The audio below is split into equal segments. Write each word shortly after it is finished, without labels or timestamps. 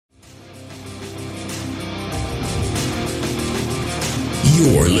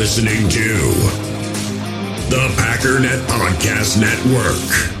You're listening to the Packernet Podcast Network.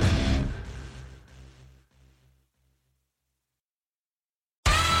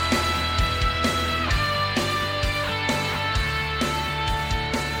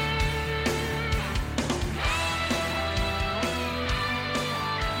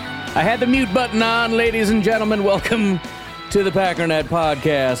 I had the mute button on, ladies and gentlemen. Welcome to the Packernet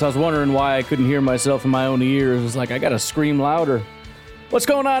Podcast. I was wondering why I couldn't hear myself in my own ears. It was like, I gotta scream louder. What's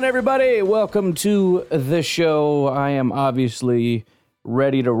going on, everybody? Welcome to the show. I am obviously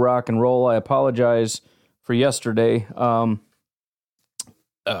ready to rock and roll. I apologize for yesterday.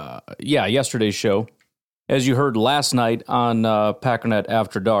 Yesterday's show. As you heard last night on Packernet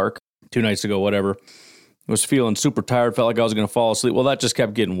After Dark, 2 nights ago, whatever, I was feeling super tired, felt like I was going to fall asleep. Well, that just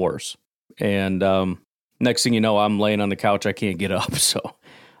kept getting worse. And next thing you know, I'm laying on the couch. I can't get up. So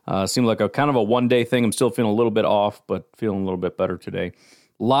it seemed like a kind of a one-day thing. I'm still feeling a little bit off, but feeling a little bit better today.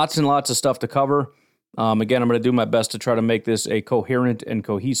 Lots and lots of stuff to cover. Again, I'm going to do my best to try to make this a coherent and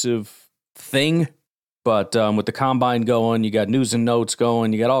cohesive thing. But with the combine going, you got news and notes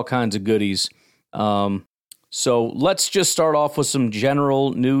going, you got all kinds of goodies. So let's just start off with some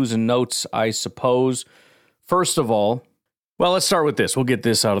general news and notes, I suppose. First of all, well, let's start with this. We'll get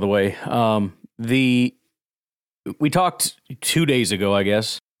this out of the way. We talked 2 days ago, I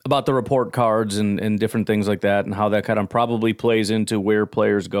guess, about the report cards and different things like that and how that kind of probably plays into where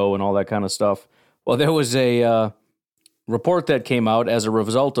players go and all that kind of stuff. Well, there was a report that came out as a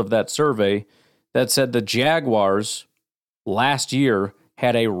result of that survey that said the Jaguars last year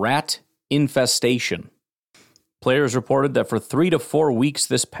had a rat infestation. Players reported that for 3 to 4 weeks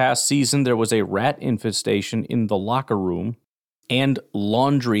this past season, there was a rat infestation in the locker room and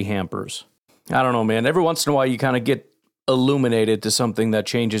laundry hampers. I don't know, man. Every once in a while, you kind of get illuminated to something that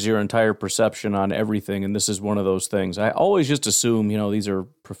changes your entire perception on everything, and this is one of those things. I always just assume, these are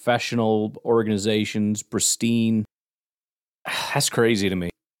professional organizations, pristine. That's crazy to me.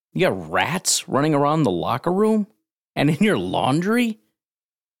 You got rats running around the locker room and in your laundry?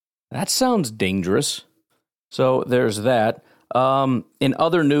 That sounds dangerous. So there's that. In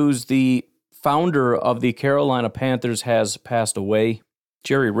other news, the founder of the Carolina Panthers has passed away.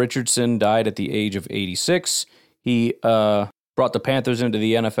 Jerry Richardson died at the age of 86. He brought the Panthers into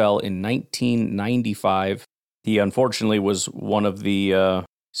the NFL in 1995. He unfortunately was one of the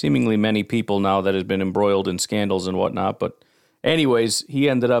seemingly many people now that has been embroiled in scandals and whatnot. But anyways, he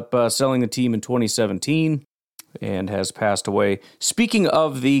ended up selling the team in 2017. And has passed away. Speaking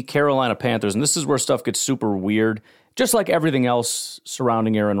of the Carolina Panthers, and this is where stuff gets super weird, just like everything else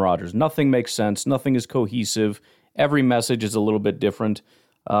surrounding Aaron Rodgers. Nothing makes sense. Nothing is cohesive. Every message is a little bit different.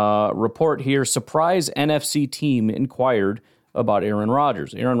 Report here, surprise NFC team inquired about Aaron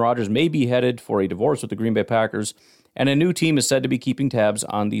Rodgers. Aaron Rodgers may be headed for a divorce with the Green Bay Packers, and a new team is said to be keeping tabs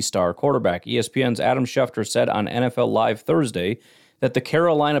on the star quarterback. ESPN's Adam Schefter said on NFL Live Thursday that the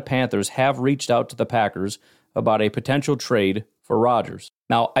Carolina Panthers have reached out to the Packers about a potential trade for Rodgers.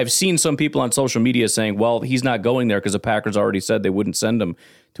 Now, I've seen some people on social media saying, well, he's not going there because the Packers already said they wouldn't send him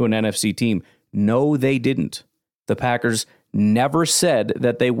to an NFC team. No, they didn't. The Packers never said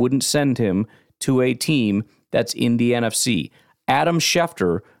that they wouldn't send him to a team that's in the NFC. Adam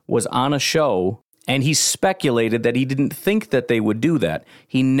Schefter was on a show, and he speculated that he didn't think that they would do that.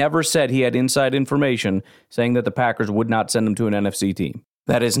 He never said he had inside information saying that the Packers would not send him to an NFC team.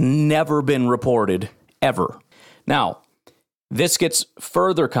 That has never been reported, ever. Now, this gets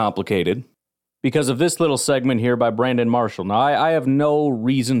further complicated because of this little segment here by Brandon Marshall. Now, I have no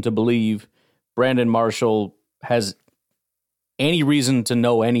reason to believe Brandon Marshall has any reason to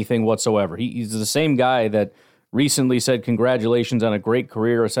know anything whatsoever. He's the same guy that recently said congratulations on a great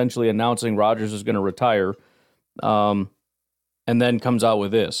career, essentially announcing Rodgers is going to retire, and then comes out with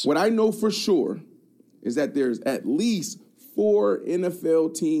this. What I know for sure is that there's at least 4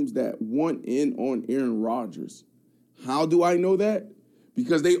 NFL teams that want in on Aaron Rodgers. How do I know that?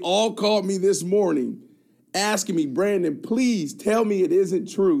 Because they all called me this morning asking me, Brandon, please tell me it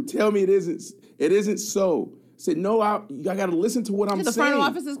isn't true. Tell me it isn't so. I said, no, I got to listen to what I'm saying. The front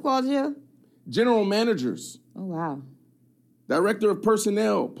offices called you? General managers. Oh, wow. Director of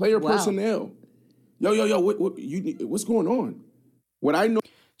personnel, player personnel. Yo, what's going on? What I know.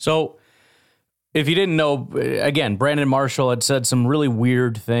 So, if you didn't know, again, Brandon Marshall had said some really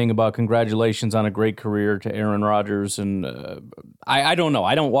weird thing about congratulations on a great career to Aaron Rodgers. And I don't know.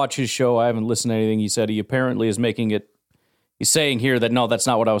 I don't watch his show. I haven't listened to anything he said. He apparently is making it. He's saying here that, no, that's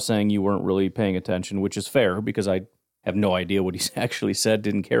not what I was saying. You weren't really paying attention, which is fair because I have no idea what he actually said.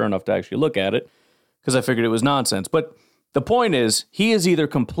 Didn't care enough to actually look at it because I figured it was nonsense. But the point is, he is either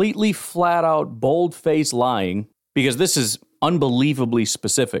completely flat out bold-faced lying, because this is unbelievably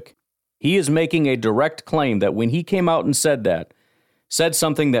specific. He is making a direct claim that when he came out and said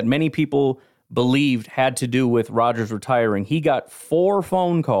something that many people believed had to do with Rodgers retiring, he got 4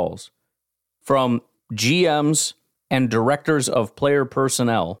 phone calls from GMs and directors of player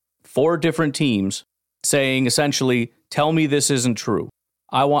personnel, 4 different teams, saying essentially, tell me this isn't true.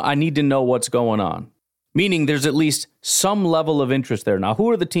 I need to know what's going on. Meaning there's at least some level of interest there. Now, who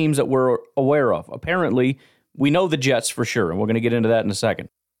are the teams that we're aware of? Apparently, we know the Jets for sure, and we're going to get into that in a second.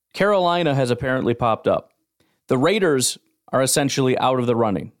 Carolina has apparently popped up. The Raiders are essentially out of the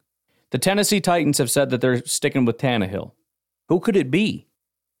running. The Tennessee Titans have said that they're sticking with Tannehill. Who could it be?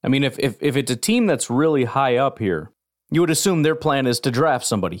 I mean, if it's a team that's really high up here, you would assume their plan is to draft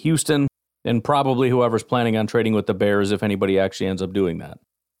somebody. Houston, and probably whoever's planning on trading with the Bears if anybody actually ends up doing that.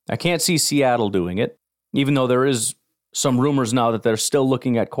 I can't see Seattle doing it, even though there is some rumors now that they're still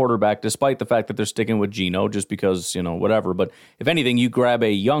looking at quarterback, despite the fact that they're sticking with Geno, just because, whatever. But if anything, you grab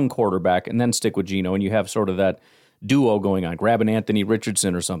a young quarterback and then stick with Geno, and you have sort of that duo going on. Grab an Anthony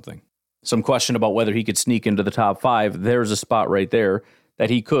Richardson or something. Some question about whether he could sneak into the top 5. There's a spot right there that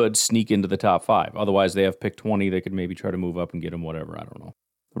he could sneak into the top 5. Otherwise, they have pick 20. They could maybe try to move up and get him, whatever. I don't know.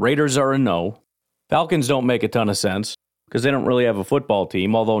 The Raiders are a no. Falcons don't make a ton of sense because they don't really have a football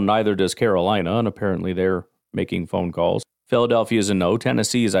team, although neither does Carolina, and apparently they're making phone calls. Philadelphia is a no.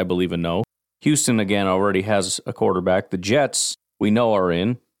 Tennessee is, I believe, a no. Houston, again, already has a quarterback. The Jets, we know, are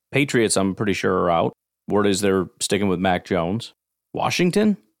in. Patriots, I'm pretty sure, are out. Word is they're sticking with Mac Jones.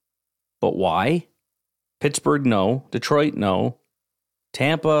 Washington? But why? Pittsburgh, no. Detroit, no.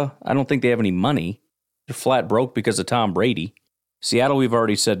 Tampa, I don't think they have any money. They're flat broke because of Tom Brady. Seattle, we've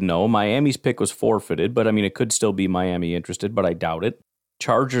already said no. Miami's pick was forfeited, but I mean, it could still be Miami interested, but I doubt it.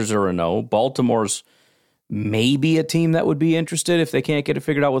 Chargers are a no. Baltimore's maybe a team that would be interested if they can't get it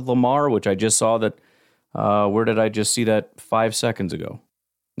figured out with Lamar, which I just saw that. Where did I just see that 5 seconds ago?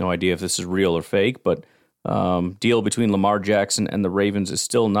 No idea if this is real or fake, but deal between Lamar Jackson and the Ravens is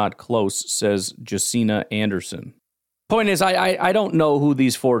still not close, says Josina Anderson. Point is, I don't know who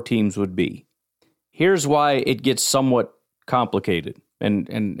these 4 teams would be. Here's why it gets somewhat complicated. And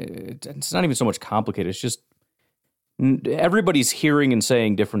it's not even so much complicated. It's just everybody's hearing and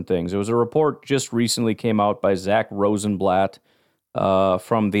saying different things. There was a report just recently came out by Zach Rosenblatt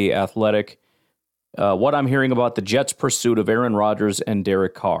from The Athletic. What I'm hearing about the Jets' pursuit of Aaron Rodgers and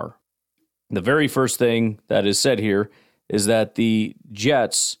Derek Carr. The very first thing that is said here is that the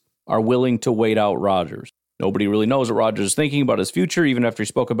Jets are willing to wait out Rodgers. Nobody really knows what Rodgers is thinking about his future, even after he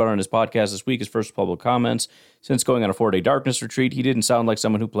spoke about it on his podcast this week, his first public comments. Since going on a 4-day darkness retreat, he didn't sound like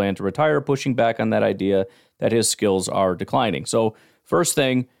someone who planned to retire, pushing back on that idea that his skills are declining. So, first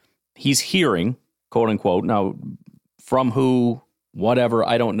thing, he's hearing, quote unquote, now from who, whatever,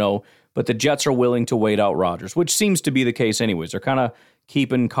 I don't know, but the Jets are willing to wait out Rodgers, which seems to be the case anyways. They're kind of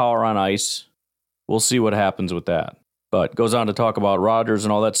keeping Carr on ice. We'll see what happens with that. But goes on to talk about Rodgers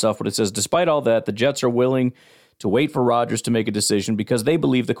and all that stuff. But it says, despite all that, the Jets are willing to wait for Rodgers to make a decision because they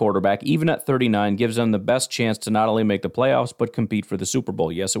believe the quarterback, even at 39, gives them the best chance to not only make the playoffs, but compete for the Super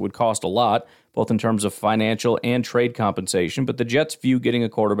Bowl. Yes, it would cost a lot, both in terms of financial and trade compensation, but the Jets view getting a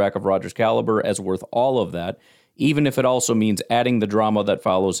quarterback of Rodgers' caliber as worth all of that, even if it also means adding the drama that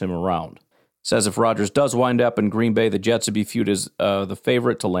follows him around. It says if Rodgers does wind up in Green Bay, the Jets would be viewed as the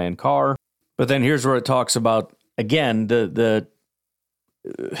favorite to land Carr. But then here's where it talks about, again, the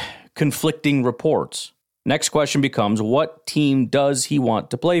conflicting reports. Next question becomes, what team does he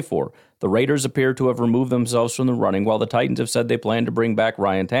want to play for? The Raiders appear to have removed themselves from the running, while the Titans have said they plan to bring back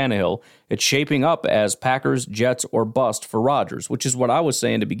Ryan Tannehill. It's shaping up as Packers, Jets, or bust for Rodgers, which is what I was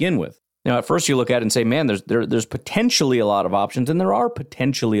saying to begin with. Now, at first you look at it and say, man, there's potentially a lot of options, and there are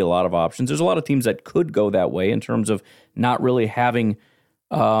potentially a lot of options. There's a lot of teams that could go that way in terms of not really having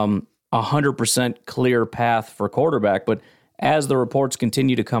 100% clear path for quarterback, but as the reports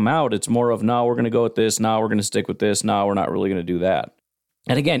continue to come out, it's more of, no, we're going to go with this, now we're going to stick with this, now we're not really going to do that.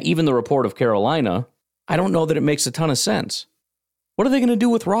 And again, even the report of Carolina, I don't know that it makes a ton of sense. What are they going to do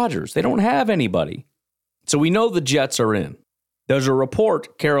with Rodgers? They don't have anybody. So we know the Jets are in. There's a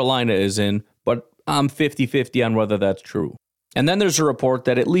report Carolina is in, but I'm 50-50 on whether that's true. And then there's a report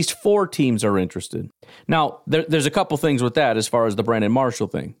that at least 4 teams are interested. Now, there's a couple things with that as far as the Brandon Marshall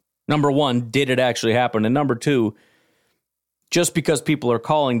thing. Number one, did it actually happen? And number two, just because people are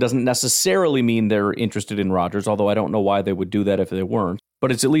calling doesn't necessarily mean they're interested in Rodgers, although I don't know why they would do that if they weren't.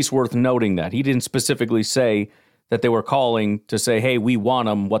 But it's at least worth noting that. He didn't specifically say that they were calling to say, hey, we want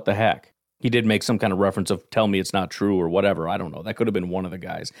him, what the heck? He did make some kind of reference of tell me it's not true or whatever. I don't know. That could have been one of the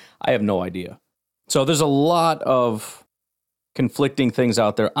guys. I have no idea. So there's a lot of conflicting things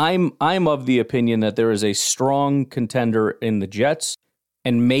out there. I'm of the opinion that there is a strong contender in the Jets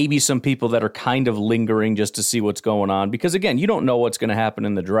and maybe some people that are kind of lingering just to see what's going on. Because, again, you don't know what's going to happen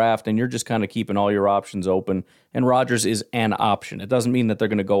in the draft, and you're just kind of keeping all your options open, and Rodgers is an option. It doesn't mean that they're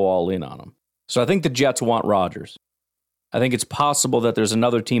going to go all in on him. So I think the Jets want Rodgers. I think it's possible that there's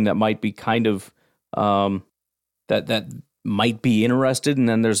another team that might be kind of that might be interested, and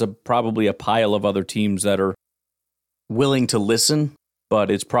then there's probably a pile of other teams that are willing to listen,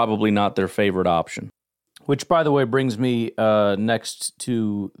 but it's probably not their favorite option. Which, by the way, brings me next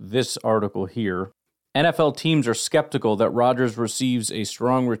to this article here. NFL teams are skeptical that Rodgers receives a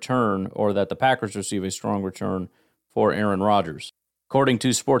strong return, or that the Packers receive a strong return for Aaron Rodgers. According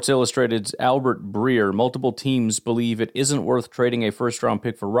to Sports Illustrated's Albert Breer, multiple teams believe it isn't worth trading a first-round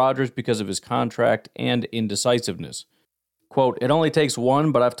pick for Rodgers because of his contract and indecisiveness. Quote, it only takes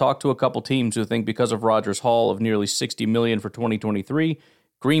one, but I've talked to a couple teams who think because of Rodgers' haul of nearly $60 million for 2023,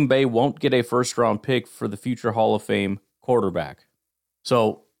 Green Bay won't get a first-round pick for the future Hall of Fame quarterback.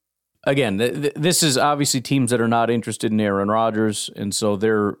 So, again, this is obviously teams that are not interested in Aaron Rodgers, and so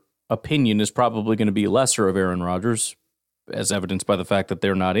their opinion is probably going to be lesser of Aaron Rodgers, as evidenced by the fact that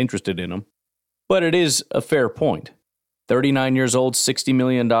they're not interested in him. But it is a fair point. 39 years old, $60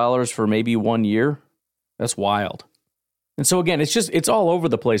 million for maybe 1 year? That's wild. And so, again, it's all over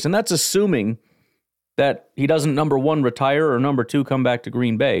the place. And that's assuming that he doesn't, number one, retire, or number two, come back to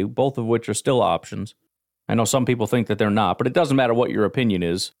Green Bay, both of which are still options. I know some people think that they're not, but it doesn't matter what your opinion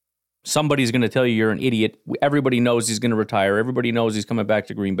is. Somebody's going to tell you you're an idiot. Everybody knows he's going to retire. Everybody knows he's coming back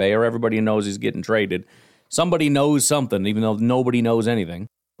to Green Bay, or everybody knows he's getting traded. Somebody knows something, even though nobody knows anything.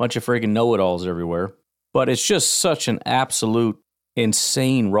 Bunch of freaking know-it-alls everywhere. But it's just such an absolute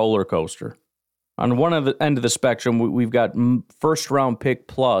insane roller coaster. On one end of the spectrum, we've got first-round pick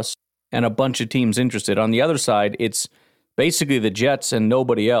plus and a bunch of teams interested. On the other side, it's basically the Jets and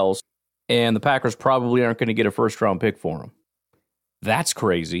nobody else, and the Packers probably aren't going to get a first-round pick for him. That's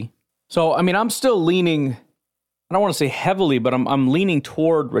crazy. So, I mean, I'm still leaning, I don't want to say heavily, but I'm leaning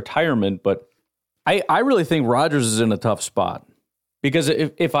toward retirement, but I really think Rodgers is in a tough spot. Because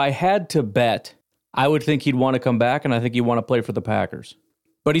if I had to bet, I would think he'd want to come back, and I think he'd want to play for the Packers.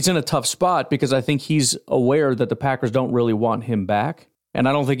 But he's in a tough spot because I think he's aware that the Packers don't really want him back, and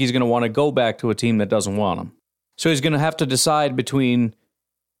I don't think he's going to want to go back to a team that doesn't want him. So he's going to have to decide between,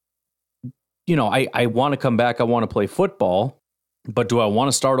 I want to come back, I want to play football, but do I want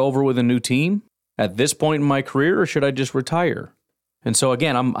to start over with a new team at this point in my career, or should I just retire? And so,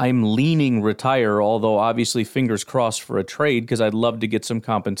 again, I'm leaning retire, although obviously fingers crossed for a trade because I'd love to get some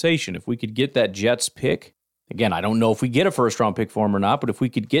compensation. If we could get that Jets pick, again, I don't know if we get a first-round pick for him or not, but if we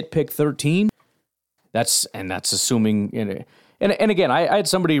could get pick 13, that's assuming. And again, I had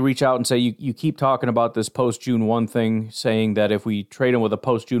somebody reach out and say, you keep talking about this post-June 1 thing, saying that if we trade him with a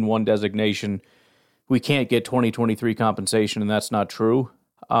post-June 1 designation, we can't get 2023 compensation, and that's not true.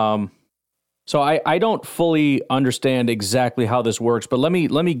 So I don't fully understand exactly how this works, but let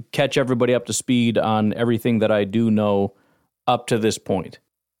me catch everybody up to speed on everything that I do know up to this point,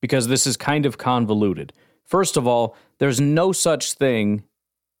 because this is kind of convoluted. First of all, there's no such thing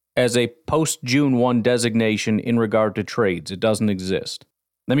as a post-June 1 designation in regard to trades. It doesn't exist.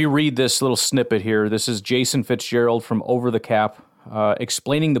 Let me read this little snippet here. This is Jason Fitzgerald from Over the Cap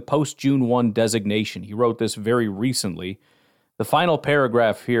explaining the post-June 1 designation. He wrote this very recently. The final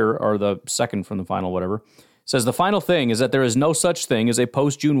paragraph here, or the second from the final, whatever, says the final thing is that there is no such thing as a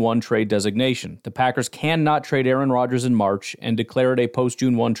post-June 1 trade designation. The Packers cannot trade Aaron Rodgers in March and declare it a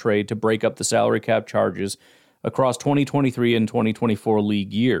post-June 1 trade to break up the salary cap charges across 2023 and 2024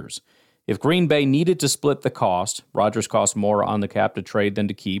 league years. If Green Bay needed to split the cost, Rodgers costs more on the cap to trade than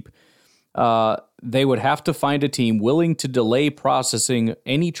to keep, they would have to find a team willing to delay processing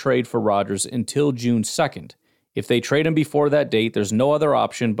any trade for Rodgers until June 2nd. If they trade him before that date, there's no other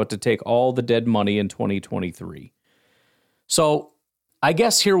option but to take all the dead money in 2023. So I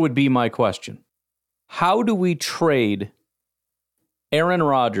guess here would be my question. How do we trade Aaron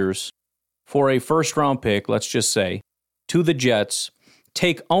Rodgers for a first-round pick, let's just say, to the Jets,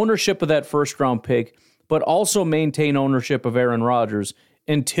 take ownership of that first-round pick, but also maintain ownership of Aaron Rodgers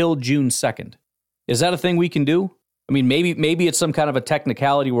until June 2nd? Is that a thing we can do? I mean, maybe it's some kind of a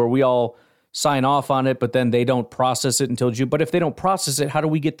technicality where we all sign off on it, but then they don't process it until June. But if they don't process it, how do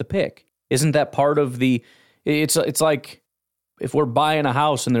we get the pick? Isn't that part of the... It's like if we're buying a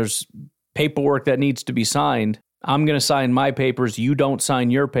house and there's paperwork that needs to be signed, I'm going to sign my papers, you don't sign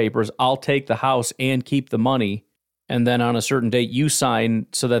your papers, I'll take the house and keep the money, and then on a certain date you sign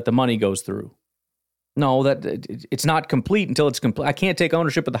so that the money goes through. No, it's not complete until it's complete. I can't take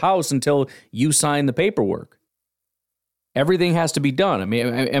ownership of the house until you sign the paperwork. Everything has to be done. I mean,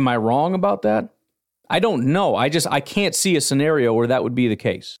 am I wrong about that? I don't know. I can't see a scenario where that would be the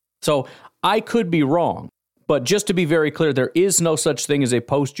case. So I could be wrong. But just to be very clear, there is no such thing as a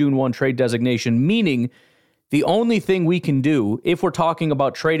post-June 1 trade designation, meaning the only thing we can do if we're talking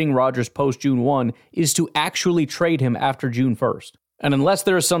about trading Rodgers post-June 1 is to actually trade him after June 1st. And unless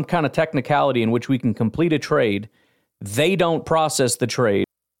there is some kind of technicality in which we can complete a trade, they don't process the trade,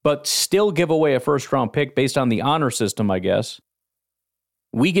 but still give away a first-round pick based on the honor system, I guess.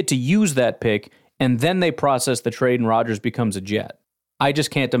 We get to use that pick, and then they process the trade and Rodgers becomes a Jet. I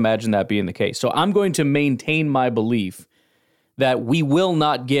just can't imagine that being the case. So I'm going to maintain my belief that we will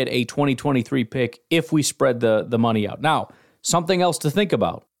not get a 2023 pick if we spread the money out. Now, something else to think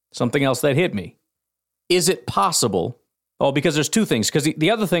about, something else that hit me. Is it possible? Oh, because there's two things. Because the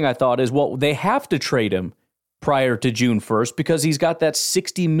other thing I thought is, well, they have to trade him prior to June 1st because he's got that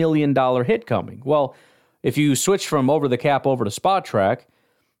 $60 million hit coming. Well, if you switch from over the cap over to Spot Track,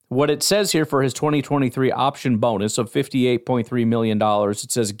 what it says here for his 2023 option bonus of $58.3 million,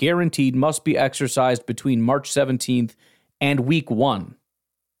 it says guaranteed must be exercised between March 17th and week 1.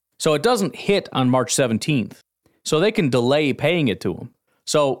 So it doesn't hit on March 17th. So they can delay paying it to him.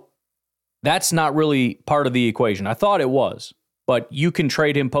 So that's not really part of the equation. I thought it was, but you can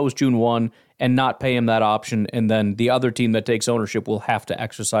trade him post June 1 and not pay him that option, and then the other team that takes ownership will have to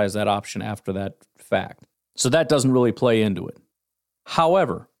exercise that option after that fact. So that doesn't really play into it.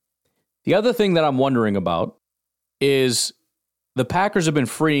 However, the other thing that I'm wondering about is the Packers have been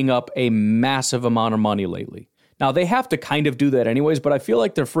freeing up a massive amount of money lately. Now, they have to kind of do that anyways, but I feel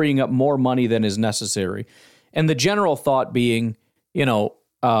like they're freeing up more money than is necessary. And the general thought being,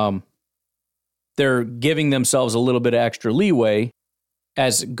 they're giving themselves a little bit of extra leeway.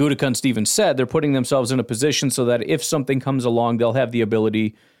 As Gutekunst Stevens said, they're putting themselves in a position so that if something comes along, they'll have the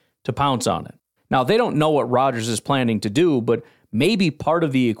ability to pounce on it. Now, they don't know what Rodgers is planning to do, but maybe part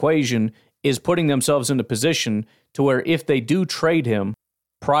of the equation is putting themselves in a position to where if they do trade him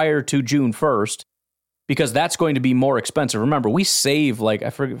prior to June 1st, because that's going to be more expensive. Remember, we save, I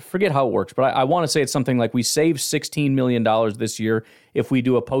forget how it works, but I want to say it's something like we save $16 million this year if we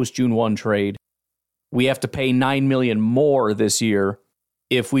do a post-June 1 trade. We have to pay $9 million more this year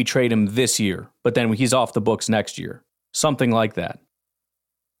if we trade him this year, but then he's off the books next year. Something like that.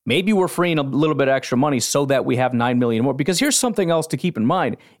 Maybe we're freeing a little bit of extra money so that we have $9 million more. Because here's something else to keep in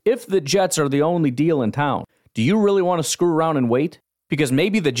mind. If the Jets are the only deal in town, do you really want to screw around and wait? Because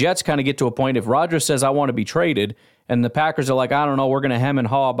maybe the Jets kind of get to a point, if Rodgers says, I want to be traded, and the Packers are like, I don't know, we're going to hem and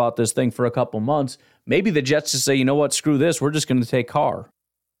haw about this thing for a couple months. Maybe the Jets just say, you know what, screw this, we're just going to take Carr.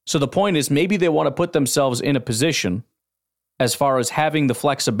 So the point is, maybe they want to put themselves in a position as far as having the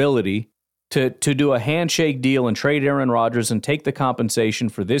flexibility to do a handshake deal and trade Aaron Rodgers and take the compensation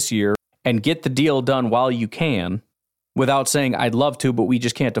for this year and get the deal done while you can without saying, I'd love to, but we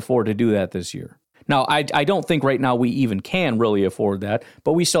just can't afford to do that this year. Now, I don't think right now we even can really afford that,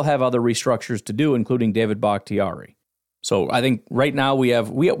 but we still have other restructures to do, including David Bakhtiari. So I think right now we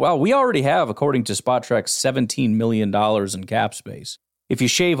already have, according to Spot Track, $17 million in cap space. If you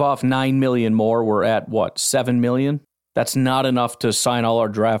shave off $9 million more, we're at what, $7 million? That's not enough to sign all our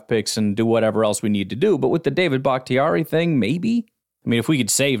draft picks and do whatever else we need to do. But with the David Bakhtiari thing, maybe. I mean, if we could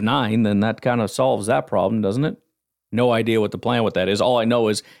save $9 million, then that kind of solves that problem, doesn't it? No idea what the plan with that is. All I know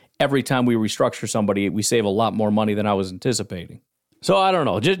is every time we restructure somebody, we save a lot more money than I was anticipating. So I don't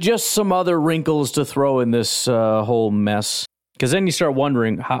know, just some other wrinkles to throw in this whole mess. Because then you start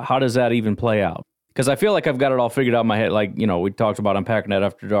wondering, how does that even play out? Because I feel like I've got it all figured out in my head. Like, we talked about on Packernet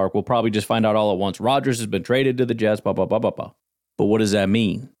After Dark. We'll probably just find out all at once. Rodgers has been traded to the Jets, blah, blah, blah, blah, blah. But what does that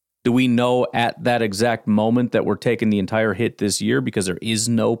mean? Do we know at that exact moment that we're taking the entire hit this year because there is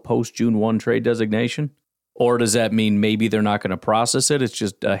no post-June 1 trade designation? Or does that mean maybe they're not going to process it? It's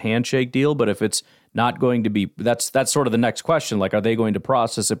just a handshake deal. But if it's not going to be, that's sort of the next question. Like, are they going to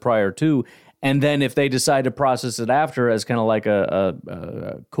process it prior to? And then if they decide to process it after as kind of like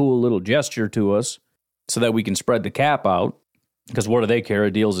a cool little gesture to us so that we can spread the cap out, because what do they care?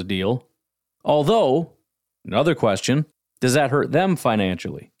 A deal's a deal. Although, another question, does that hurt them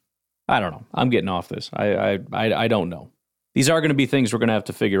financially? I don't know. I'm getting off this. I don't know. These are going to be things we're going to have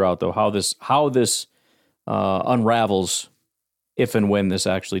to figure out, though, how this unravels if and when this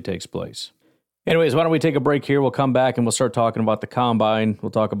actually takes place. Anyways, why don't we take a break here? We'll come back and we'll start talking about the Combine.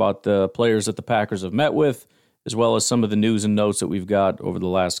 We'll talk about the players that the Packers have met with, as well as some of the news and notes that we've got over the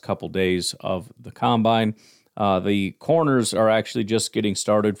last couple days of the Combine. The corners are actually just getting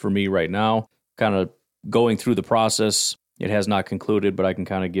started for me right now, kind of going through the process. It has not concluded, but I can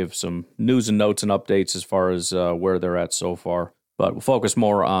kind of give some news and notes and updates as far as where they're at so far. But we'll focus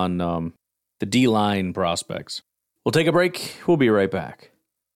more on the D-line prospects. We'll take a break. We'll be right back.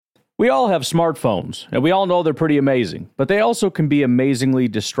 We all have smartphones, and we all know they're pretty amazing, but they also can be amazingly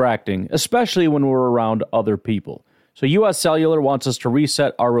distracting, especially when we're around other people. So US Cellular wants us to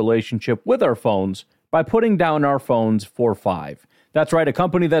reset our relationship with our phones by putting down our phones for $5. That's right, a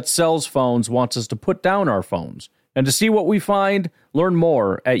company that sells phones wants us to put down our phones. And to see what we find, learn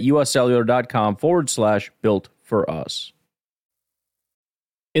more at uscellular.com/built for us.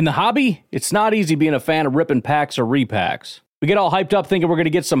 In the hobby, it's not easy being a fan of ripping packs or repacks. We get all hyped up thinking we're going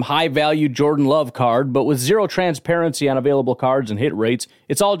to get some high-value Jordan Love card, but with zero transparency on available cards and hit rates,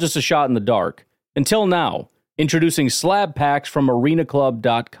 it's all just a shot in the dark. Until now, introducing slab packs from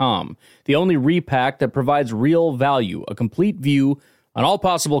arenaclub.com, the only repack that provides real value, a complete view on all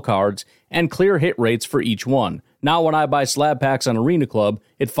possible cards, and clear hit rates for each one. Now when I buy slab packs on Arena Club,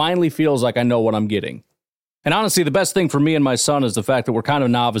 it finally feels like I know what I'm getting. And honestly, the best thing for me and my son is the fact that we're kind of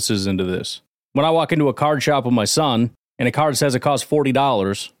novices into this. When I walk into a card shop with my son, and a card says it costs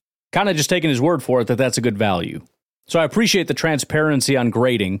 $40, kind of just taking his word for it that that's a good value. So I appreciate the transparency on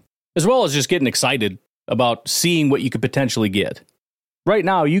grading, as well as just getting excited about seeing what you could potentially get. Right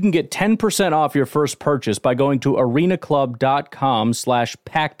now, you can get 10% off your first purchase by going to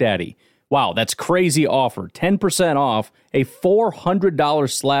arenaclub.com/packdaddy. Wow, that's crazy offer. 10% off a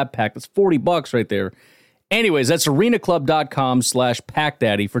 $400 slab pack. That's $40 right there. Anyways, that's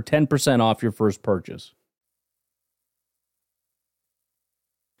arenaclub.com/packdaddy for 10% off your first purchase.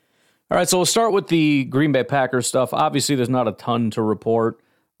 All right, so we'll start with the Green Bay Packers stuff. Obviously, there's not a ton to report.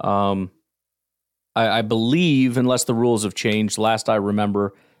 I believe, unless the rules have changed, last I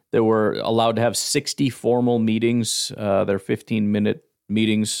remember, they were allowed to have 60 formal meetings. They're 15-minute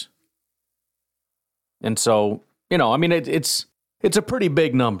meetings. And so, it's a pretty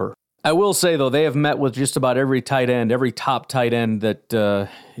big number. I will say, though, they have met with just about every tight end, every top tight end that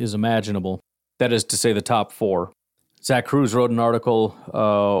is imaginable. That is to say, the top 4. Zach Cruz wrote an article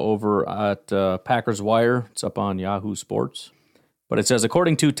over at Packers Wire. It's up on Yahoo Sports. But it says,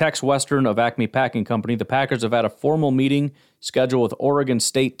 according to Tex Western of Acme Packing Company, the Packers have had a formal meeting scheduled with Oregon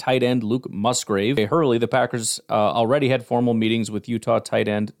State tight end Luke Musgrave. Hurley, the Packers already had formal meetings with Utah tight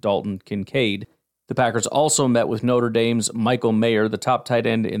end Dalton Kincaid. The Packers also met with Notre Dame's Michael Mayer, the top tight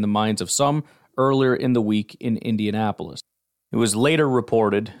end in the minds of some, earlier in the week in Indianapolis. It was later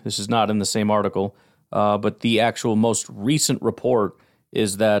reported, this is not in the same article, but the actual most recent report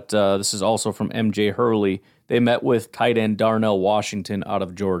is that this is also from MJ Hurley. They met with tight end Darnell Washington out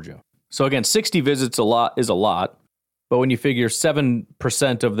of Georgia. So again, 60 visits is a lot, but when you figure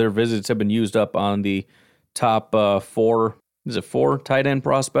 7% of their visits have been used up on the top 4 tight end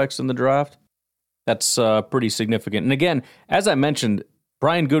prospects in the draft? That's pretty significant. And again, as I mentioned,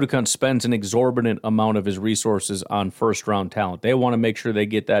 Brian Gutekunst spends an exorbitant amount of his resources on first-round talent. They want to make sure they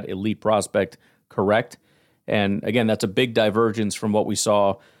get that elite prospect correct. And again, that's a big divergence from what we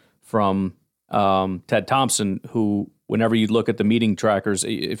saw from Ted Thompson, who, whenever you look at the meeting trackers,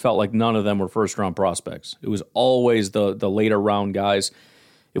 it felt like none of them were first-round prospects. It was always the later-round guys.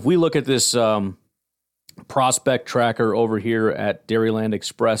 If we look at this prospect tracker over here at Dairyland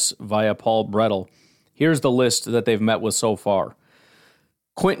Express via Paul Brettel, here's the list that they've met with so far.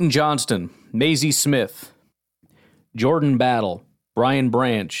 Quentin Johnston, Maisie Smith, Jordan Battle, Brian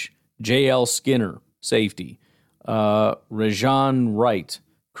Branch, J.L. Skinner, safety, Rajan Wright,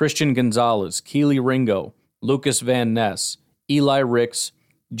 Christian Gonzalez, Keely Ringo, Lucas Van Ness, Eli Ricks,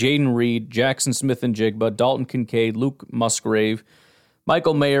 Jaden Reed, Jackson Smith and Jigba, Dalton Kincaid, Luke Musgrave,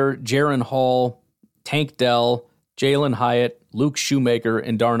 Michael Mayer, Jaron Hall, Tank Dell, Jalen Hyatt, Luke Shoemaker,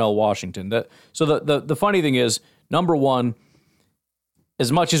 and Darnell Washington. So the funny thing is, number one,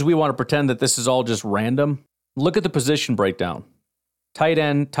 as much as we want to pretend that this is all just random, look at the position breakdown. Tight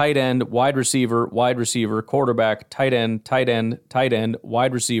end, wide receiver, quarterback, tight end,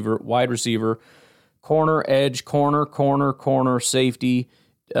 wide receiver, corner, edge, corner, safety,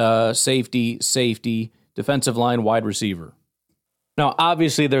 defensive line, wide receiver. Now,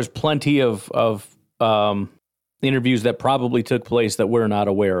 obviously, there's plenty of interviews that probably took place that we're not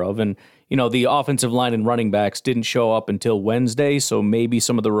aware of. And, the offensive line and running backs didn't show up until Wednesday, so maybe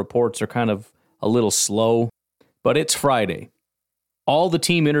some of the reports are kind of a little slow. But it's Friday. All the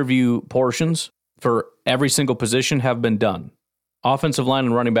team interview portions for every single position have been done. Offensive line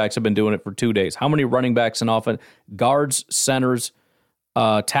and running backs have been doing it for 2 days. How many running backs and guards, centers,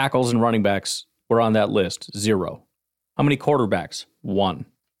 tackles, and running backs were on that list? 0. How many quarterbacks? 1.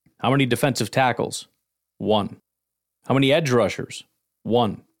 How many defensive tackles? 1. How many edge rushers?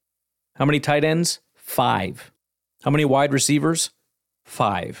 1. How many tight ends? 5. How many wide receivers?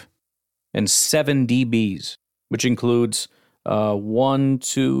 5. And 7 DBs, which includes 1,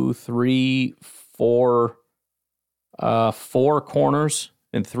 2, 3, 4, 4 corners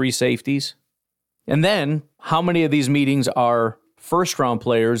and 3 safeties. And then, how many of these meetings are first-round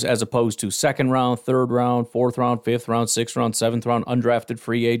players as opposed to second-round, third-round, fourth-round, fifth-round, sixth-round, seventh-round, undrafted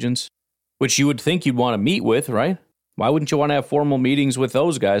free agents, which you would think you'd want to meet with, right? Why wouldn't you want to have formal meetings with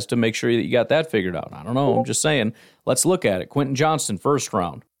those guys to make sure that you got that figured out? I don't know. I'm just saying. Let's look at it. Quentin Johnston, first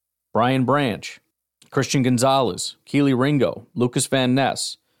round. Brian Branch, Christian Gonzalez, Keely Ringo, Lucas Van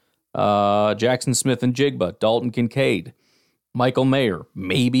Ness, Jackson Smith-Njigba, Dalton Kincaid, Michael Mayer,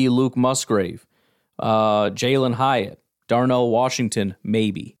 maybe Luke Musgrave, Jalen Hyatt, Darnell Washington,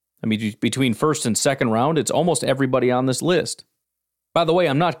 maybe. I mean, between first and second round, it's almost everybody on this list. By the way,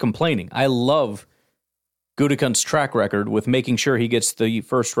 I'm not complaining. I love Gutekunst's track record with making sure he gets the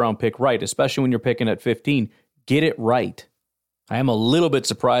first round pick right, especially when you're picking at 15. Get it right. I am a little bit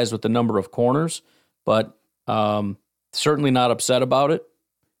surprised with the number of corners, but certainly not upset about it.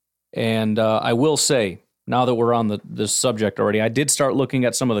 And I will say, now that we're on this subject already, I did start looking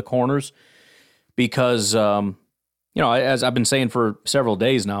at some of the corners because, as I've been saying for several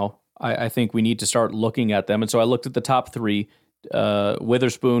days now, I think we need to start looking at them. And so I looked at the top 3,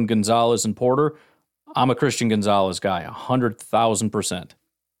 Witherspoon, Gonzalez, and Porter. I'm a Christian Gonzalez guy, 100,000%.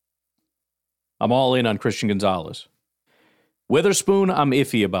 I'm all in on Christian Gonzalez. Witherspoon, I'm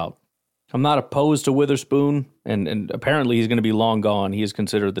iffy about. I'm not opposed to Witherspoon, and apparently he's going to be long gone. He is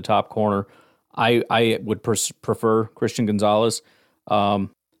considered the top corner. I would prefer Christian Gonzalez.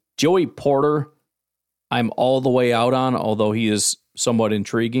 Joey Porter, I'm all the way out on, although he is somewhat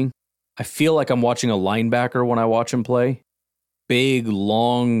intriguing. I feel like I'm watching a linebacker when I watch him play. Big,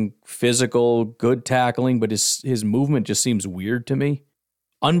 long, physical, good tackling, but his movement just seems weird to me.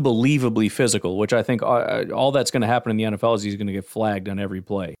 Unbelievably physical, which I think all that's going to happen in the NFL is he's going to get flagged on every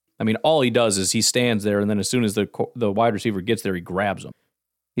play. I mean, all he does is he stands there, and then as soon as the wide receiver gets there, he grabs him.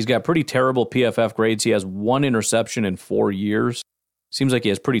 He's got pretty terrible PFF grades. He has 1 interception in 4 years. Seems like he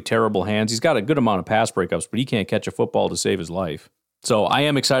has pretty terrible hands. He's got a good amount of pass breakups, but he can't catch a football to save his life. So I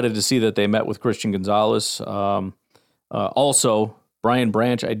am excited to see that they met with Christian Gonzalez. Also, Brian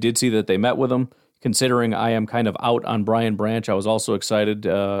Branch, I did see that they met with him. Considering I am kind of out on Brian Branch, I was also excited.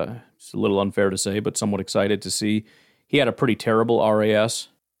 It's a little unfair to say, but somewhat excited to see. He had a pretty terrible RAS.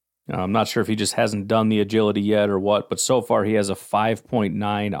 I'm not sure if he just hasn't done the agility yet or what, but so far he has a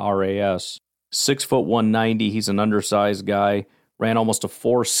 5.9 RAS. 6 foot 190. He's an undersized guy. Ran almost a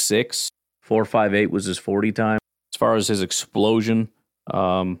 4.6. 4.58 was his 40 time. As far as his explosion,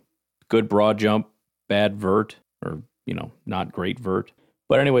 good broad jump, bad vert, or not great vert.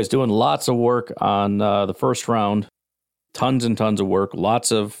 But anyways, doing lots of work on the first round. Tons and tons of work.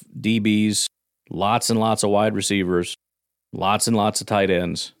 Lots of DBs. Lots and lots of wide receivers. Lots and lots of tight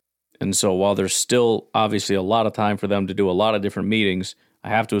ends. And so while there's still obviously a lot of time for them to do a lot of different meetings, I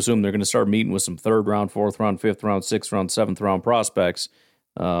have to assume they're going to start meeting with some 3rd round, 4th round, 5th round, 6th round, 7th round prospects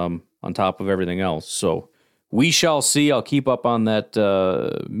on top of everything else. So we shall see. I'll keep up on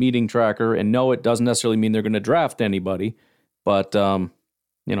that meeting tracker. And no, it doesn't necessarily mean they're going to draft anybody, but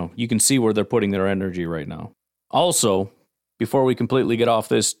you can see where they're putting their energy right now. Also, before we completely get off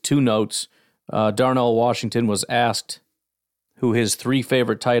this, 2 notes. Darnell Washington was asked who his 3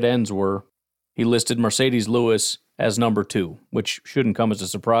 favorite tight ends were. He listed Mercedes Lewis as number 2, which shouldn't come as a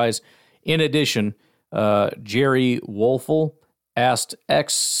surprise. In addition, Jerry Wolfel asked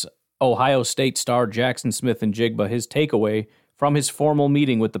ex-Ohio State star Jackson Smith-Njigba his takeaway from his formal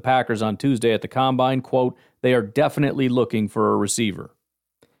meeting with the Packers on Tuesday at the Combine. Quote, "They are definitely looking for a receiver."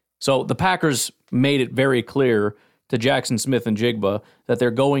 So the Packers made it very clear to Jackson Smith-Njigba that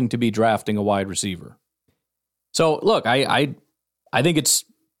they're going to be drafting a wide receiver. So look, I think it's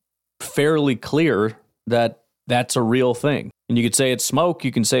fairly clear that that's a real thing. And you could say it's smoke.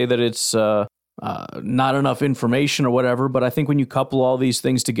 You can say that it's not enough information or whatever. But I think when you couple all these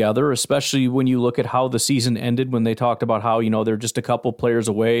things together, especially when you look at how the season ended, when they talked about how, they're just a couple players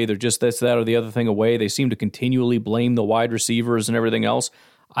away, they're just this, that, or the other thing away. They seem to continually blame the wide receivers and everything else.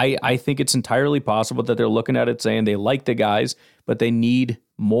 I think it's entirely possible that they're looking at it saying they like the guys, but they need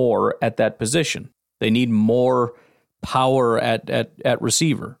more at that position. They need more power at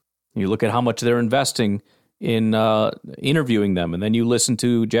receiver. You look at how much they're investing in interviewing them, and then you listen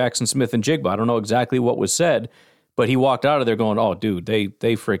to Jackson Smith-Njigba. I don't know exactly what was said, but he walked out of there going, "Oh, dude, they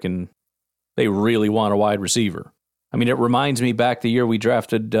really want a wide receiver." I mean, it reminds me back the year we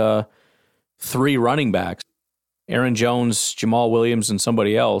drafted 3 running backs, Aaron Jones, Jamal Williams, and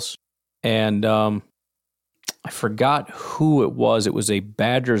somebody else. And I forgot who it was. It was a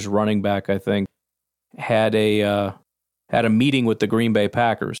Badgers running back, I think, had a meeting with the Green Bay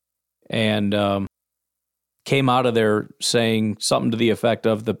Packers and came out of there saying something to the effect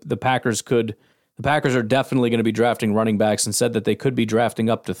of the The Packers are definitely going to be drafting running backs and said that they could be drafting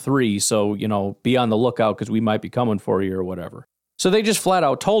up to 3. So, be on the lookout because we might be coming for you or whatever. So they just flat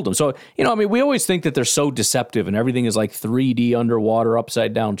out told them. So, we always think that they're so deceptive and everything is like 3D underwater,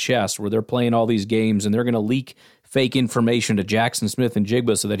 upside down chess where they're playing all these games and they're going to leak fake information to Jackson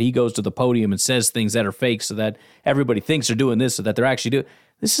Smith-Njigba so that he goes to the podium and says things that are fake so that everybody thinks they're doing this so that they're actually doing.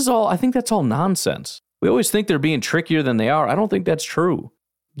 This is all, I think that's all nonsense. We always think they're being trickier than they are. I don't think that's true.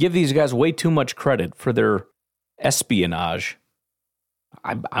 Give these guys way too much credit for their espionage.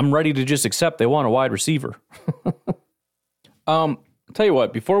 I'm ready to just accept they want a wide receiver. Tell you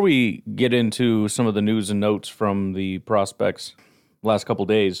what, before we get into some of the news and notes from the prospects last couple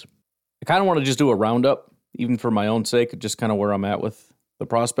days, I kind of want to just do a roundup, even for my own sake, just kind of where I'm at with the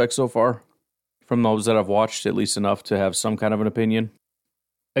prospects so far, from those that I've watched at least enough to have some kind of an opinion.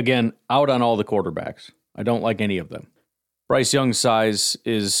 Again, out on all the quarterbacks. I don't like any of them. Bryce Young's size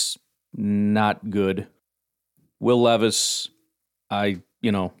is not good. Will Levis, accuracy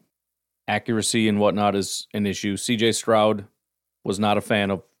and whatnot is an issue. CJ Stroud, was not a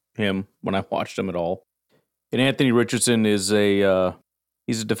fan of him when I watched him at all. And Anthony Richardson is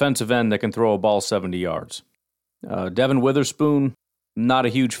he's a defensive end that can throw a ball 70 yards. Devin Witherspoon, not a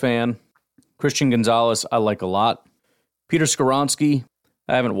huge fan. Christian Gonzalez, I like a lot. Peter Skoronski,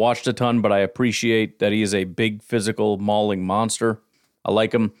 I haven't watched a ton, but I appreciate that he is a big, physical, mauling monster. I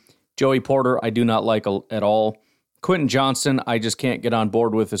like him. Joey Porter, I do not like at all. Quentin Johnston, I just can't get on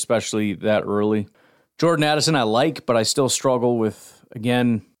board with, especially that early. Jordan Addison, I like, but I still struggle with,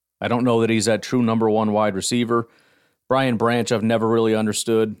 again, I don't know that he's that true number 1 wide receiver. Brian Branch, I've never really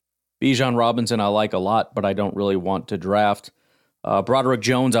understood. Bijan Robinson, I like a lot, but I don't really want to draft. Broderick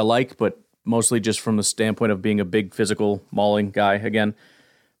Jones, I like, but mostly just from the standpoint of being a big physical mauling guy. Again,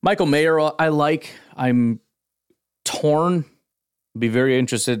 Michael Mayer, I like. I'm torn. Be very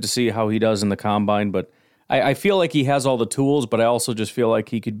interested to see how he does in the combine, but I feel like he has all the tools, but I also just feel like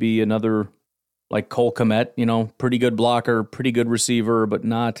he could be another, like Cole Kmet, pretty good blocker, pretty good receiver, but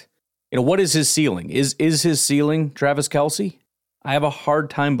not, what is his ceiling? Is his ceiling Travis Kelce? I have a hard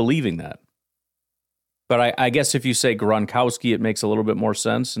time believing that. But I guess if you say Gronkowski, it makes a little bit more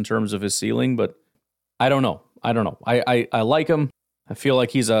sense in terms of his ceiling, but I don't know. I like him. I feel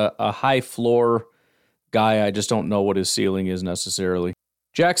like he's a high floor guy. I just don't know what his ceiling is necessarily.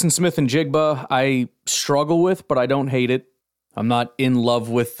 Jackson Smith-Njigba, I struggle with, but I don't hate it. I'm not in love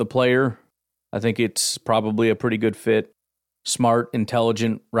with the player. I think it's probably a pretty good fit. Smart,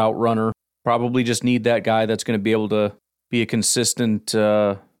 intelligent route runner. Probably just need that guy that's going to be able to be a consistent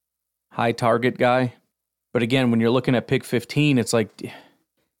high target guy. But again, when you're looking at pick 15, it's like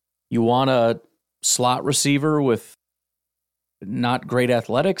you want a slot receiver with not great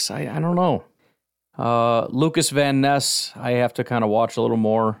athletics. I don't know. Lucas Van Ness, I have to kind of watch a little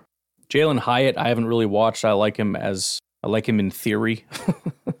more. Jalen Hyatt, I haven't really watched. I like him in theory.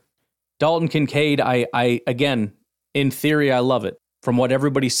 Dalton Kincaid, I again, in theory, I love it. From what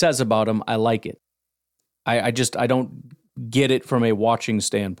everybody says about him, I like it. I don't get it from a watching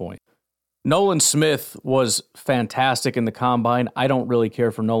standpoint. Nolan Smith was fantastic in the combine. I don't really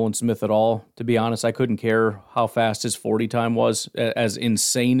care for Nolan Smith at all. To be honest, I couldn't care how fast his 40 time was, as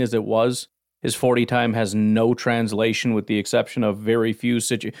insane as it was. His 40 time has no translation with the exception of very few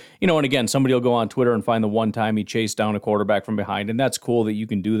situations. And again, somebody will go on Twitter and find the one time he chased down a quarterback from behind, and that's cool that you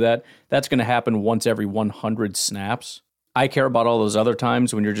can do that. That's going to happen once every 100 snaps. I care about all those other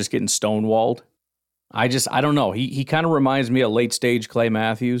times when you're just getting stonewalled. I don't know. He kind of reminds me of late stage Clay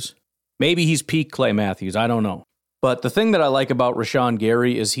Matthews. Maybe he's peak Clay Matthews. I don't know. But the thing that I like about Rashawn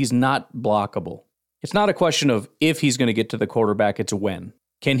Gary is he's not blockable. It's not a question of if he's going to get to the quarterback, it's when.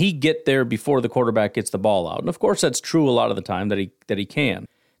 Can he get there before the quarterback gets the ball out? And of course, that's true a lot of the time that he can.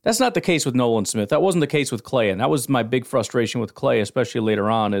 That's not the case with Nolan Smith. That wasn't the case with Clay, and that was my big frustration with Clay, especially later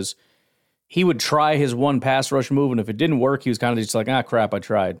on, is he would try his one pass rush move, and if it didn't work, he was kind of just like, crap, I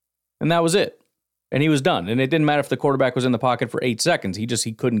tried. And that was it. And he was done. And it didn't matter if the quarterback was in the pocket for 8 seconds.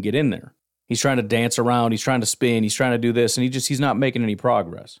 He couldn't get in there. He's trying to dance around. He's trying to spin. He's trying to do this, and he's not making any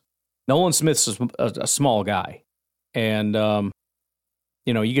progress. Nolan Smith's a small guy. And,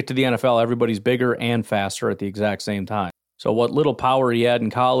 you get to the NFL, everybody's bigger and faster at the exact same time. So what little power he had in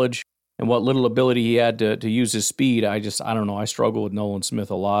college and what little ability he had to use his speed, I don't know. I struggle with Nolan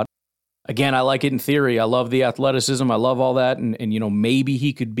Smith a lot. Again, I like it in theory. I love the athleticism. I love all that. And maybe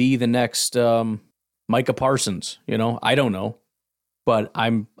he could be the next Micah Parsons. I don't know. But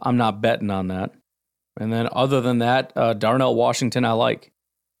I'm not betting on that. And then other than that, Darnell Washington I like.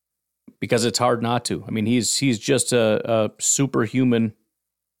 Because it's hard not to. I mean, he's just a superhuman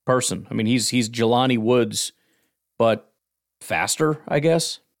person. I mean, he's Jelani Woods, but faster, I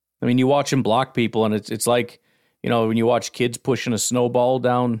guess. I mean, you watch him block people, and it's like, when you watch kids pushing a snowball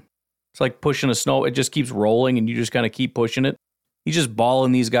down, it's like pushing it just keeps rolling, and you just kind of keep pushing it. He's just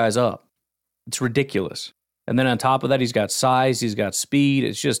balling these guys up. It's ridiculous. And then on top of that, he's got size, he's got speed.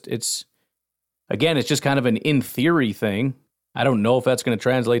 It's just kind of an in theory thing. I don't know if that's going to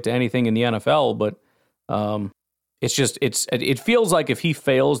translate to anything in the NFL, but it feels like if he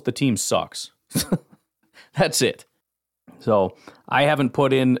fails, the team sucks. That's it. So I haven't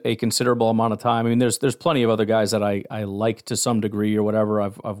put in a considerable amount of time. I mean, there's plenty of other guys that I like to some degree or whatever.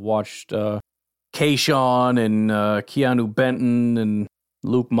 I've watched Kayshawn and Keanu Benton and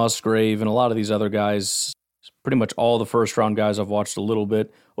Luke Musgrave and a lot of these other guys. Pretty much all the first-round guys I've watched a little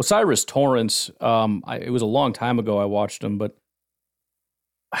bit. Osiris Torrance, it was a long time ago I watched him, but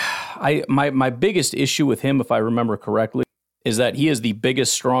my biggest issue with him, if I remember correctly, is that he is the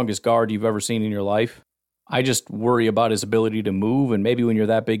biggest, strongest guard you've ever seen in your life. I just worry about his ability to move, and maybe when you're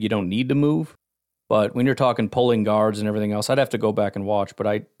that big, you don't need to move. But when you're talking pulling guards and everything else, I'd have to go back and watch.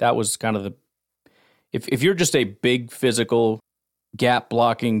 But that was kind of if you're just a big, physical,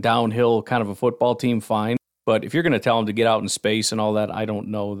 gap-blocking, downhill kind of a football team, fine. But if you're going to tell him to get out in space and all that, I don't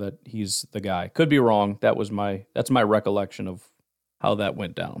know that he's the guy. Could be wrong. That's my recollection of how that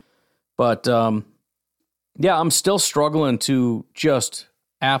went down. But I'm still struggling to just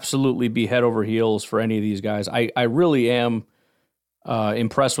absolutely be head over heels for any of these guys. I really am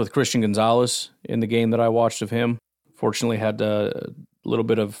impressed with Christian Gonzalez in the game that I watched of him. Fortunately, had a little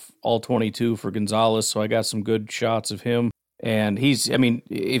bit of all 22 for Gonzalez, so I got some good shots of him. And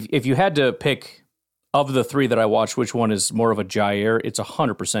if you had to pick of the three that I watched, which one is more of a Jair, it's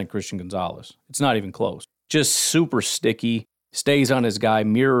 100% Christian Gonzalez. It's not even close. Just super sticky, stays on his guy,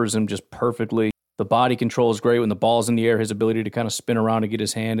 mirrors him just perfectly. The body control is great. When the ball's in the air, his ability to kind of spin around and get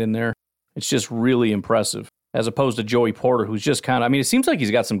his hand in there, it's just really impressive. As opposed to Joey Porter, who's just kind of, it seems like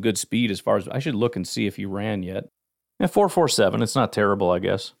he's got some good speed as far as, I should look and see if he ran yet. 4.47, it's not terrible, I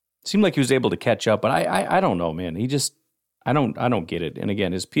guess. It seemed like he was able to catch up, but I don't know, man. He just, I don't get it. And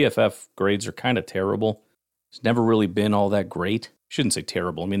again, his PFF grades are kind of terrible. It's never really been all that great. Shouldn't say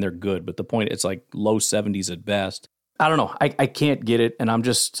terrible. They're good, but the point, it's like low 70s at best. I don't know. I can't get it, and I'm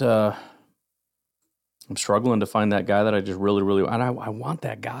just I'm struggling to find that guy that I just really, really want. I want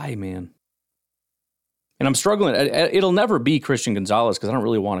that guy, man. And I'm struggling. It'll never be Christian Gonzalez because I don't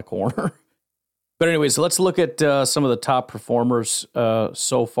really want a corner. But anyways, let's look at some of the top performers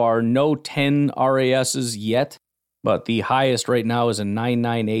so far. No 10 RASs yet. But the highest right now is a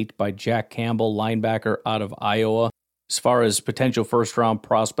 9.98 by Jack Campbell, linebacker out of Iowa. As far as potential first-round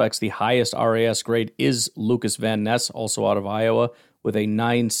prospects, the highest RAS grade is Lucas Van Ness, also out of Iowa, with a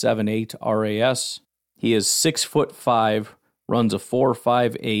 9.78 RAS. He is 6'5", runs a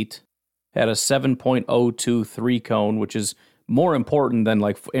 4.58, had a 7.02 3-cone, which is more important than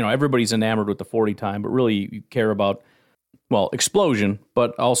everybody's enamored with the 40 time, but really you care about, explosion,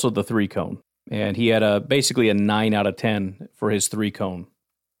 but also the 3-cone. And he had basically a 9 out of 10 for his 3-cone.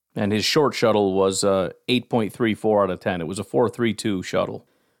 And his short shuttle was 8.34 out of 10. It was a 4.32 shuttle.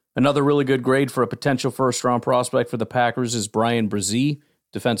 Another really good grade for a potential first-round prospect for the Packers is Brian Brzee,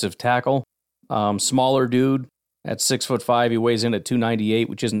 defensive tackle. Smaller dude at 6'5". He weighs in at 298,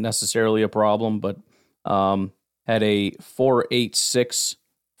 which isn't necessarily a problem, but had a 4.86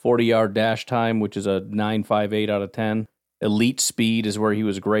 40-yard dash time, which is a 9.58 out of 10. Elite speed is where he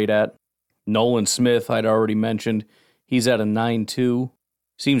was great at. Nolan Smith, I'd already mentioned. He's at a 9.2.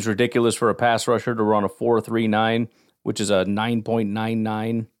 Seems ridiculous for a pass rusher to run a 4.39, which is a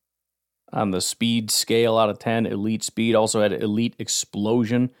 9.99 on the speed scale out of 10. Elite speed. Also had elite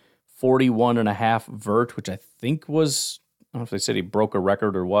explosion, 41.5 vert, which I think was, I don't know if they said he broke a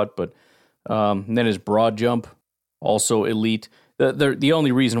record or what, but and then his broad jump, also elite. The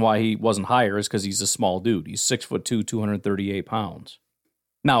only reason why he wasn't higher is because he's a small dude. He's 6'2", 238 pounds.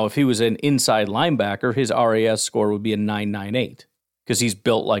 Now, if he was an inside linebacker, his RAS score would be a 9.98 because he's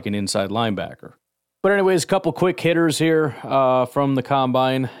built like an inside linebacker. But anyways, a couple quick hitters here from the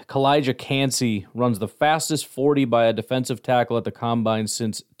Combine. Kalijah Kancey runs the fastest 40 by a defensive tackle at the Combine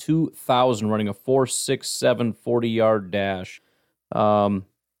since 2000, running a 4.67 40-yard dash.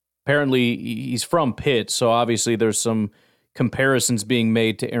 Apparently, he's from Pitt, so obviously there's some comparisons being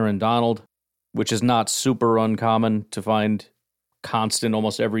made to Aaron Donald, which is not super uncommon to find constant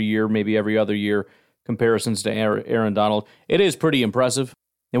almost every year, maybe every other year, comparisons to Aaron Donald. It is pretty impressive,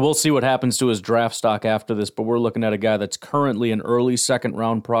 and we'll see what happens to his draft stock after this, but we're looking at a guy that's currently an early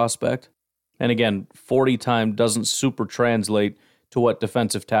second-round prospect. And again, 40 time doesn't super translate to what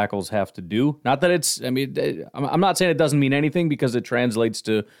defensive tackles have to do. Not that it's, I'm not saying it doesn't mean anything because it translates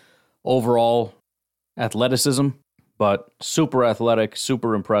to overall athleticism, but super athletic,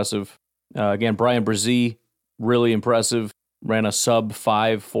 super impressive. Again, Brian Brzee, really impressive. Ran a sub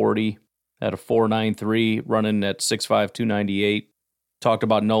 540 at a 4.93, running at 6'5", 298. Talked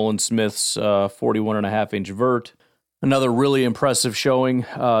about Nolan Smith's 41.5-inch vert. Another really impressive showing,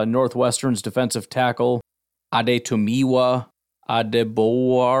 Northwestern's defensive tackle, Adetomiwa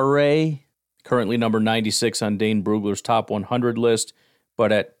Adebowale, currently number 96 on Dane Brugler's top 100 list.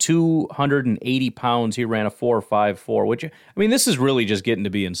 But at 280 pounds, he ran a 4.54, which, I mean, this is really just getting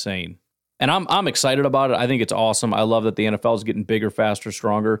to be insane. And I'm excited about it. I think it's awesome. I love that the NFL is getting bigger, faster,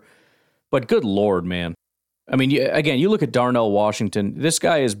 stronger. But good Lord, man. I mean, again, you look at Darnell Washington. This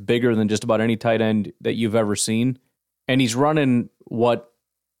guy is bigger than just about any tight end that you've ever seen. And he's running,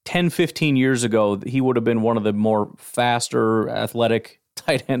 10, 15 years ago, he would have been one of the more faster, athletic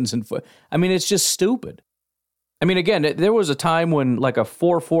tight ends in foot. I mean, it's just stupid. I mean, again, there was a time when like a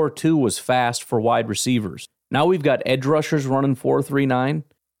 4.42 was fast for wide receivers. Now we've got edge rushers running 4.39.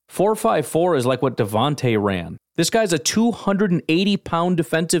 4.54 is like what Devontae ran. This guy's a 280-pound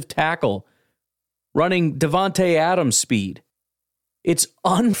defensive tackle running Devontae Adams speed. It's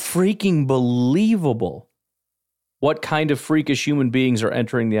unfreaking believable what kind of freakish human beings are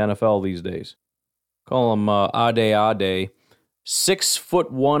entering the NFL these days. Call him Ade.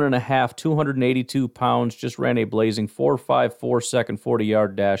 6'1.5", 282 pounds, just ran a blazing 4.54 second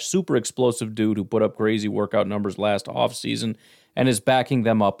 40-yard dash. Super explosive dude who put up crazy workout numbers last offseason and is backing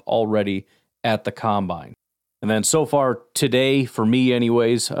them up already at the combine. And then so far today, for me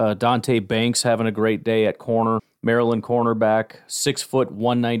anyways, Dante Banks having a great day at corner. Maryland cornerback, 6 foot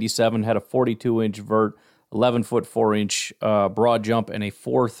 197, had a 42-inch vert, 11 foot 4-inch broad jump, and a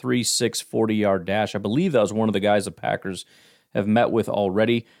 4.36 40-yard dash. I believe that was one of the guys the Packers have met with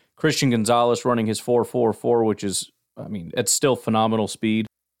already. Christian Gonzalez running his 4.44, which is, I mean, it's still phenomenal speed.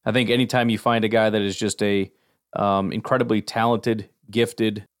 I think anytime you find a guy that is just a incredibly talented,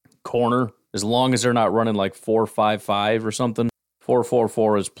 gifted corner, as long as they're not running like 4.55 or something,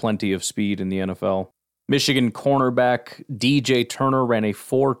 4.44 is plenty of speed in the NFL. Michigan cornerback DJ Turner ran a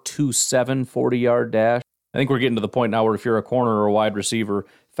 4.27 40-yard dash. I think we're getting to the point now where if you're a corner or a wide receiver,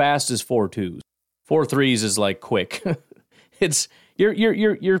 fast is 4.2s. 4.3s is like quick.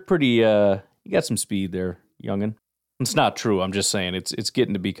 You're pretty you got some speed there, youngin'. It's not true. I'm just saying it's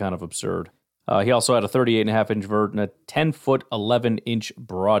getting to be kind of absurd. He also had a 38.5-inch vert and a 10-foot 11-inch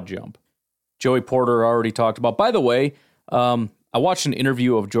broad jump. Joey Porter already talked about. By the way, I watched an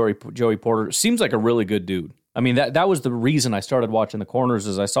interview of Joey Porter. Seems like a really good dude. I mean, that was the reason I started watching the corners,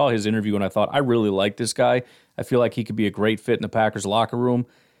 is I saw his interview and I thought, I really like this guy. I feel like he could be a great fit in the Packers locker room.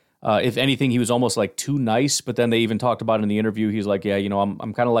 If anything, he was almost like too nice, but then they even talked about in the interview, he's like, yeah,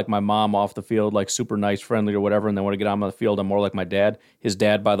 I'm kind of like my mom off the field, like super nice, friendly or whatever, and then when I get on the field, I'm more like my dad. His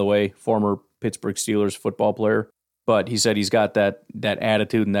dad, by the way, former Pittsburgh Steelers football player, but he said he's got that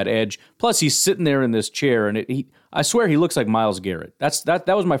attitude and that edge. Plus, he's sitting there in this chair, and I swear he looks like Myles Garrett. That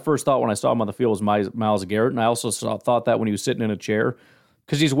was my first thought when I saw him on the field, was Myles Garrett, and I also thought that when he was sitting in a chair,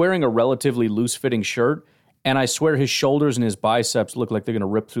 because he's wearing a relatively loose-fitting shirt, and I swear his shoulders and his biceps look like they're going to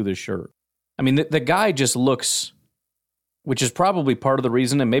rip through this shirt. I mean, the guy just looks, which is probably part of the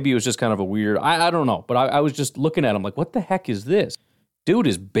reason, and maybe it was just kind of a weird, I don't know, but I was just looking at him like, what the heck is this? Dude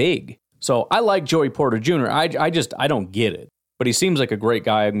is big. So I like Joey Porter Jr. I don't get it, but he seems like a great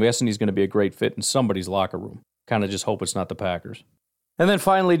guy. I'm guessing he's going to be a great fit in somebody's locker room. Kind of just hope it's not the Packers. And then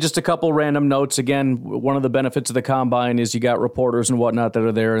finally, just a couple random notes. Again, one of the benefits of the combine is you got reporters and whatnot that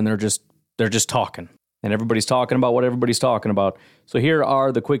are there, and they're just talking. And everybody's talking about what everybody's talking about. So here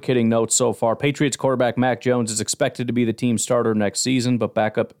are the quick-hitting notes so far. Patriots quarterback Mac Jones is expected to be the team starter next season, but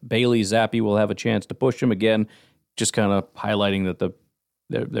backup Bailey Zappi will have a chance to push him again, just kind of highlighting that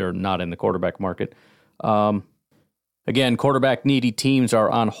they're not in the quarterback market. Again, quarterback-needy teams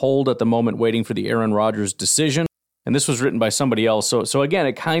are on hold at the moment, waiting for the Aaron Rodgers decision. And this was written by somebody else. So again,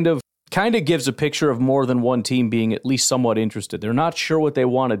 it kind of gives a picture of more than one team being at least somewhat interested. They're not sure what they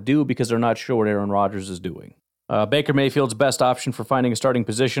want to do because they're not sure what Aaron Rodgers is doing. Baker Mayfield's best option for finding a starting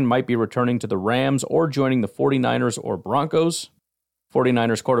position might be returning to the Rams or joining the 49ers or Broncos.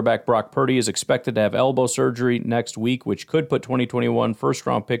 49ers quarterback Brock Purdy is expected to have elbow surgery next week, which could put 2021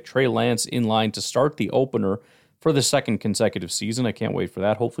 first-round pick Trey Lance in line to start the opener for the second consecutive season. I can't wait for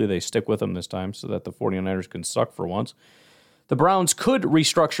that. Hopefully they stick with him this time so that the 49ers can suck for once. The Browns could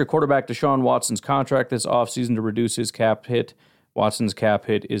restructure quarterback Deshaun Watson's contract this offseason to reduce his cap hit. Watson's cap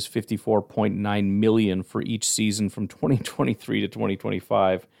hit is $54.9 million for each season from 2023 to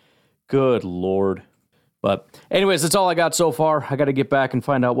 2025. Good Lord. But anyways, that's all I got so far. I got to get back and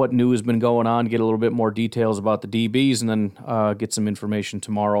find out what news has been going on, get a little bit more details about the DBs, and then get some information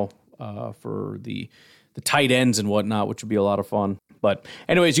tomorrow for the the tight ends and whatnot, which would be a lot of fun. But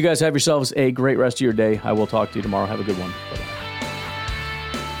anyways, you guys have yourselves a great rest of your day. I will talk to you tomorrow. Have a good one. Bye-bye.